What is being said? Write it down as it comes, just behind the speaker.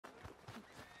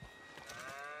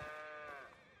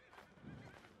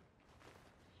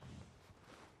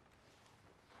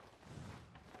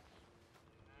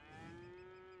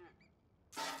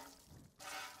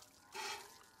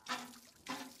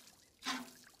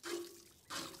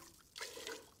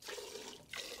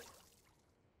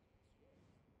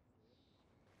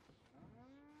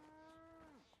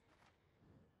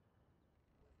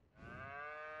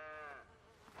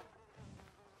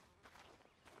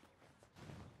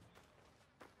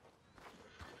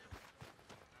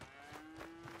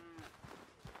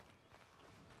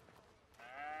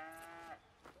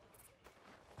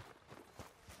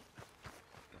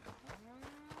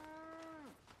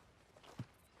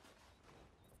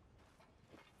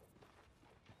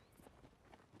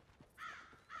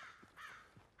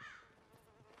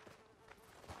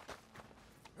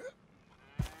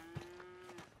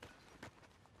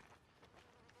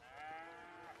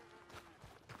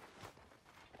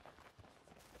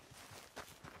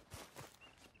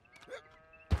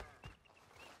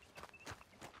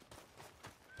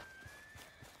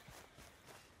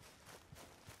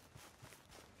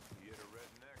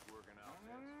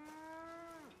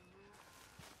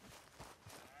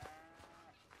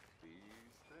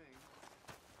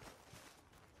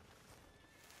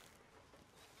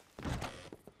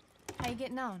you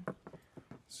getting on?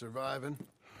 Surviving.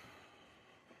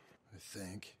 I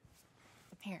think.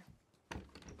 Here.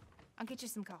 I'll get you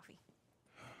some coffee.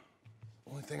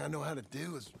 Only thing I know how to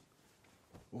do is...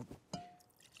 Well,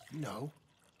 you know,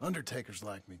 undertakers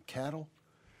like me. Cattle,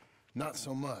 not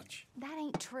so much. That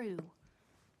ain't true.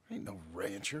 I ain't no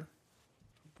rancher.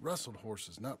 Rustled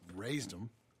horses, not raised them.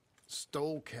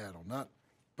 Stole cattle, not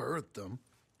birthed them.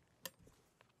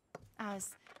 I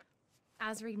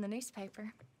was reading the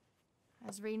newspaper. I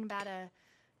was reading about a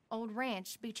old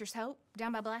ranch, Beecher's Hope,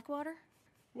 down by Blackwater.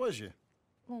 Was you?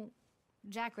 Well,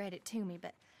 Jack read it to me,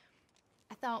 but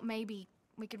I thought maybe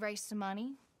we could raise some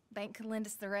money. Bank could lend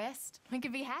us the rest. We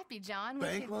could be happy, John.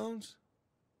 Bank loans?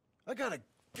 I got a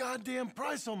goddamn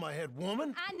price on my head,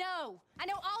 woman. I know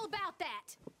all about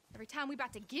that. Every time we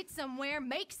about to get somewhere,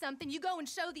 make something, you go and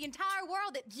show the entire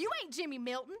world that you ain't Jimmy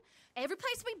Milton. Every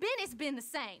place we've been, it's been the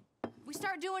same. We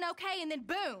start doing okay, and then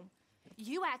boom,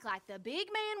 you act like the big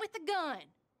man with the gun.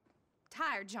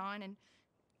 Tired, John, and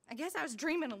I guess I was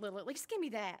dreaming a little. At least give me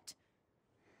that.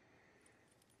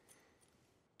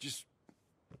 Just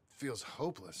feels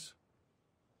hopeless.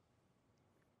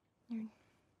 You're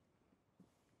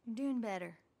doing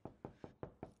better.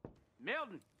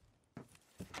 Milton!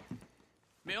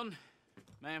 Milton,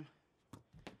 ma'am.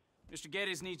 Mr.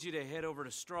 Geddes needs you to head over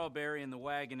to Strawberry in the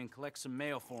wagon and collect some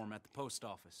mail for him at the post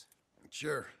office.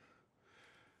 Sure.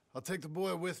 I'll take the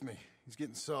boy with me. He's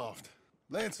getting soft.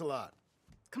 Lancelot.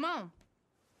 Come on.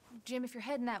 Jim, if you're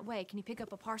heading that way, can you pick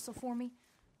up a parcel for me?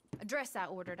 A dress I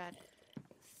ordered. I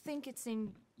think it's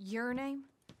in your name?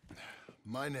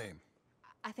 My name.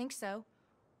 I think so.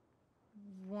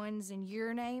 One's in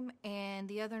your name, and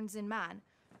the other one's in mine.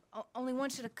 Only one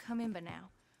should have come in by now.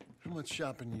 How much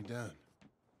shopping you done?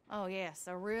 Oh, yes,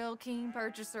 a real keen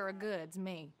purchaser of goods,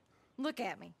 me. Look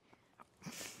at me.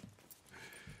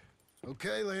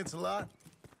 Okay, Lancelot.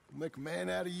 We'll make a man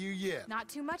out of you yet. Not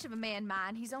too much of a man,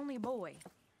 mind. He's only a boy.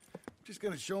 Just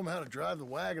gonna show him how to drive the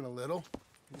wagon a little.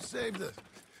 We'll save the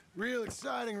real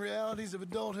exciting realities of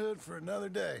adulthood for another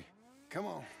day. Come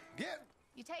on, get!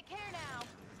 You take care now.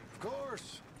 Of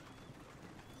course.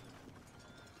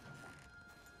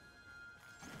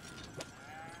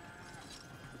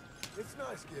 It's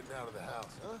nice getting out of the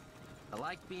house, huh? I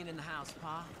like being in the house,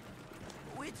 Pa.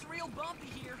 Oh, it's real bumpy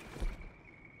here.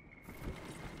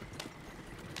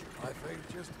 Life ain't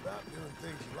just about doing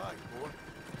things you like, boy.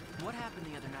 What happened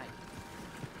the other night?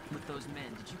 With those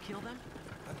men, did you kill them?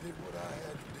 I did what I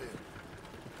had to do.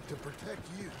 To protect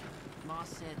you. Ma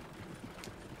said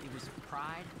it was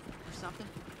pride or something?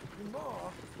 Your Ma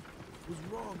was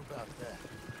wrong about that.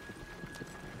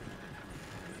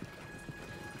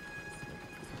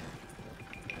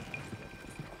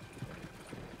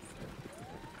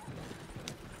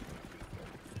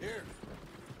 Here,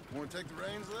 want to take the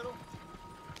reins a little?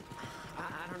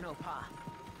 I don't know, Pa.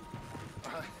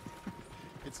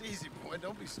 It's easy, boy.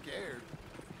 Don't be scared.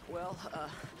 Well,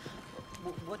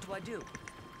 what do I do?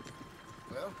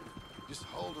 Well, just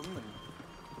hold them and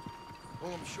pull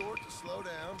them short to slow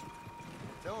down.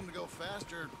 Tell them to go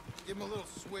faster. Give them a little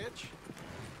switch.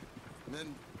 And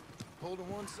then pull to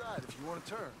one side if you want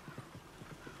to turn.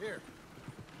 Here,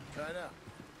 try it out.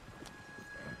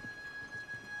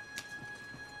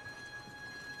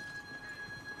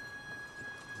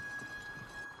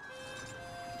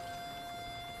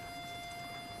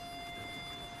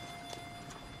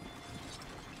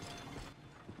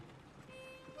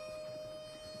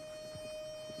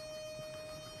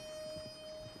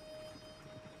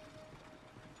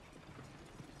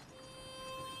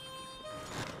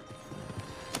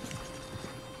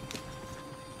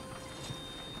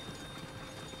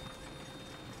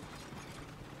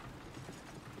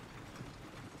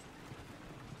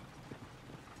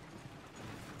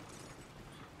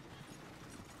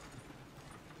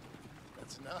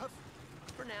 That's enough?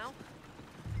 For now.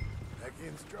 Back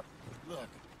in struck. Look,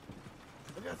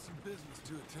 I got some business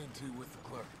to attend to with the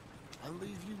clerk. I'll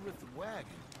leave you with the wagon.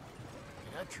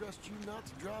 Can I trust you not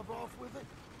to drive off with it?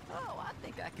 Oh, I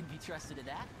think I can be trusted to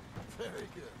that. Very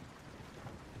good.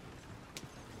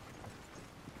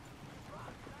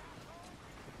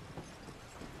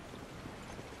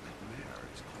 Mayor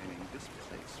is claiming this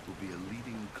place will be a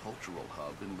leading cultural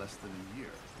hub in less than a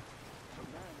year.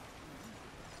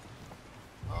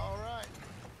 All right,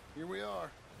 here we are.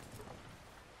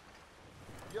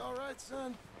 You all right,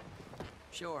 son?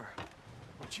 Sure.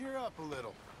 Well, cheer up a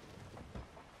little.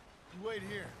 You wait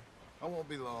here. I won't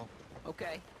be long.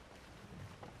 Okay.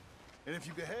 And if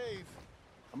you behave,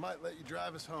 I might let you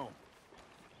drive us home.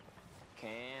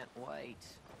 Can't wait.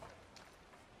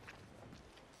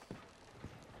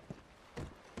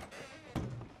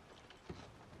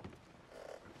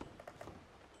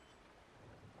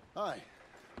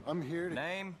 I'm here to...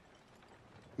 Name?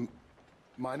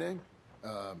 My name?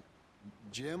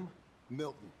 Jim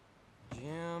Milton.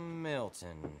 Jim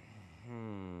Milton.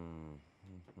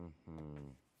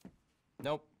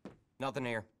 Nope, nothing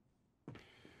here.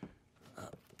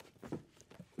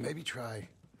 Maybe try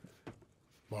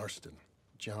Marston.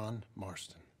 John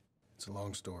Marston. It's a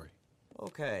long story.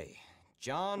 Okay,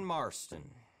 John Marston.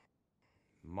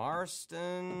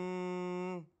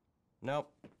 Marston...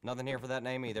 Nope, nothing here for that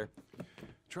name either.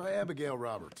 Try Abigail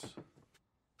Roberts.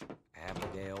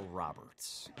 Abigail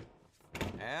Roberts.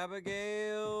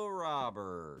 Abigail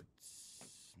Roberts.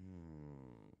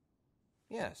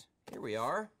 Yes, here we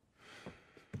are.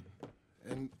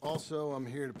 And also, I'm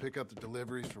here to pick up the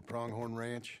deliveries for Pronghorn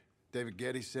Ranch. David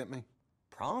Getty sent me.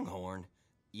 Pronghorn?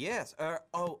 Yes,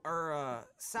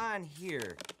 sign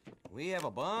here. We have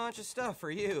a bunch of stuff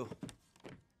for you.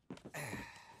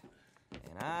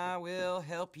 And I will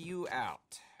help you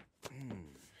out.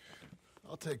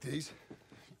 I'll take these.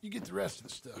 You get the rest of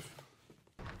the stuff.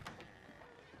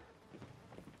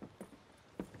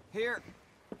 Here,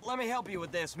 let me help you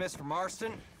with this, Mr.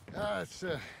 Marston. It's,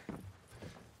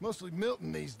 mostly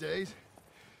Milton these days.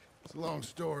 It's a long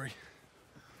story.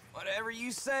 Whatever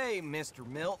you say, Mr.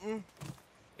 Milton.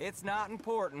 It's not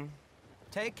important.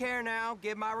 Take care now.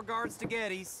 Give my regards to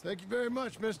Geddes. Thank you very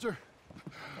much, mister.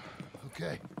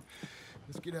 Okay,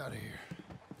 let's get out of here.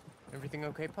 Everything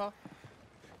okay, Pa?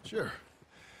 Sure.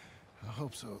 I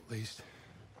hope so, at least.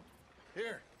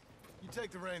 Here, you take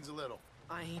the reins a little.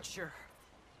 I ain't sure.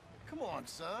 Come on,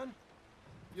 son.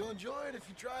 You'll enjoy it if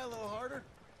you try a little harder.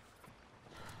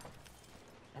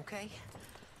 Okay.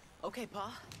 Okay,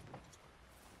 Pa.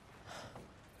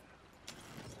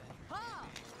 We're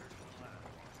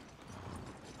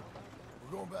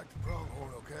going back to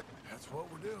Pronghorn, okay? That's what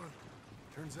we're doing.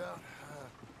 Turns out,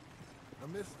 I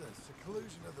missed the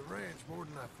seclusion of the ranch more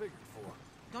than I figured for.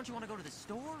 Don't you want to go to the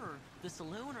store or the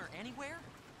saloon or anywhere?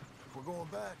 We're going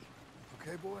back,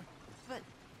 okay, boy? But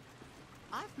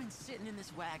I've been sitting in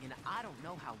this wagon I don't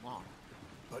know how long.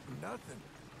 But nothing.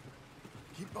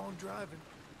 Keep on driving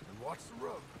and watch the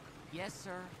road. Yes,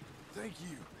 sir. Thank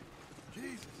you.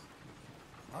 Jesus.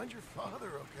 Mind your father,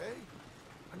 okay?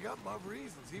 I got my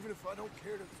reasons, even if I don't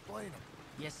care to explain them.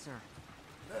 Yes, sir.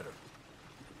 Better.